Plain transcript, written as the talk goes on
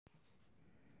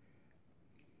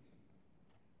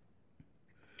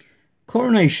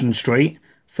Coronation Street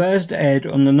first aired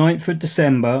on the 9th of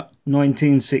December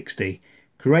 1960.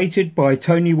 Created by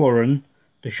Tony Warren,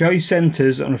 the show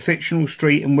centres on a fictional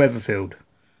street in Weatherfield,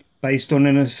 based on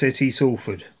inner city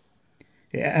Salford.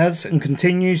 It has and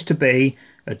continues to be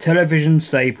a television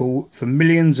staple for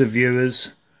millions of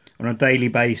viewers on a daily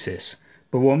basis.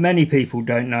 But what many people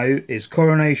don't know is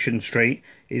Coronation Street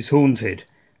is haunted,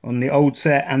 on the old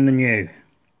set and the new.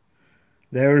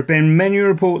 There have been many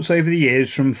reports over the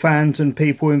years from fans and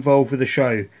people involved with the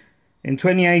show. In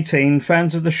 2018,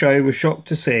 fans of the show were shocked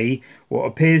to see what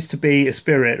appears to be a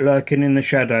spirit lurking in the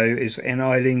shadow in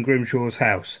Eileen Grimshaw's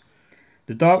house.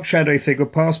 The dark shadow figure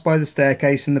passed by the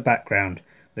staircase in the background.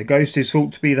 The ghost is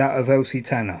thought to be that of Elsie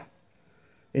Tanner.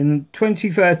 In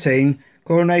 2013,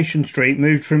 Coronation Street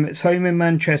moved from its home in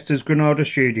Manchester's Granada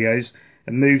Studios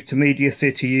and moved to Media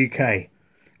City, UK.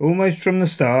 Almost from the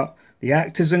start, the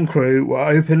actors and crew were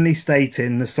openly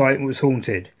stating the site was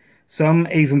haunted, some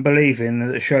even believing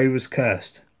that the show was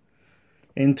cursed.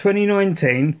 In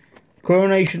 2019,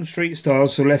 Coronation Street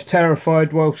stars were left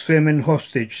terrified whilst filming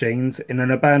hostage scenes in an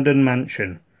abandoned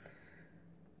mansion,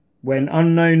 when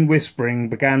unknown whispering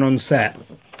began on set.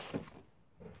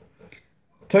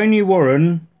 Tony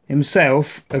Warren,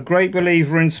 himself a great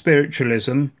believer in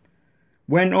spiritualism,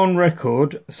 went on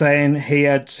record saying he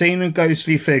had seen a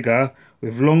ghostly figure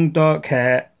with long dark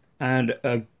hair and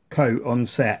a coat on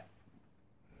set.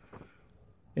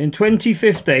 In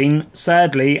 2015,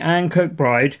 sadly, Anne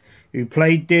Kirkbride, who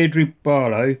played Deirdre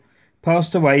Barlow,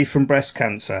 passed away from breast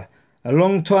cancer. A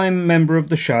long-time member of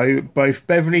the show, both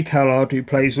Beverly Callard, who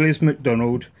plays Liz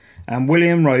MacDonald, and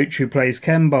William Roach, who plays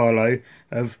Ken Barlow,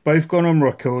 have both gone on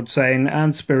record saying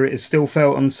Anne's spirit is still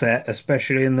felt on set,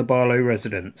 especially in the Barlow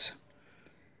residence.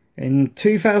 In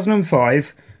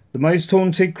 2005, the Most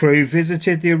Haunted crew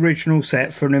visited the original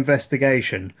set for an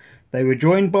investigation. They were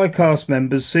joined by cast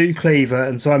members Sue Cleaver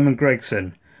and Simon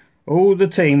Gregson. All the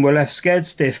team were left scared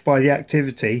stiff by the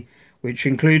activity, which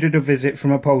included a visit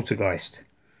from a poltergeist.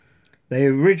 The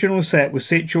original set was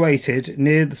situated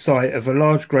near the site of a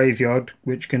large graveyard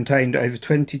which contained over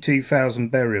 22,000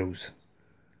 burials.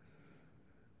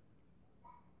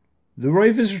 The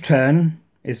Rovers Return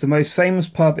is the most famous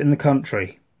pub in the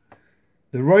country.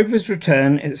 The Rovers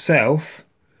Return itself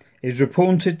is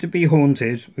reported to be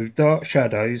haunted with dark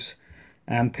shadows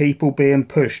and people being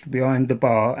pushed behind the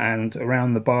bar and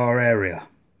around the bar area.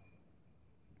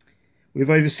 With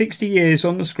over 60 years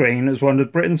on the screen as one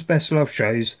of Britain's best-loved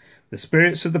shows, the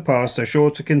spirits of the past are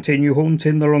sure to continue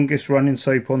haunting the longest-running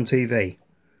soap on TV.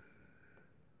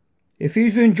 If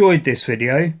you've enjoyed this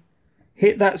video,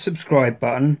 hit that subscribe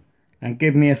button and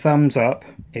give me a thumbs up.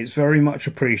 It's very much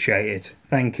appreciated.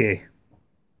 Thank you.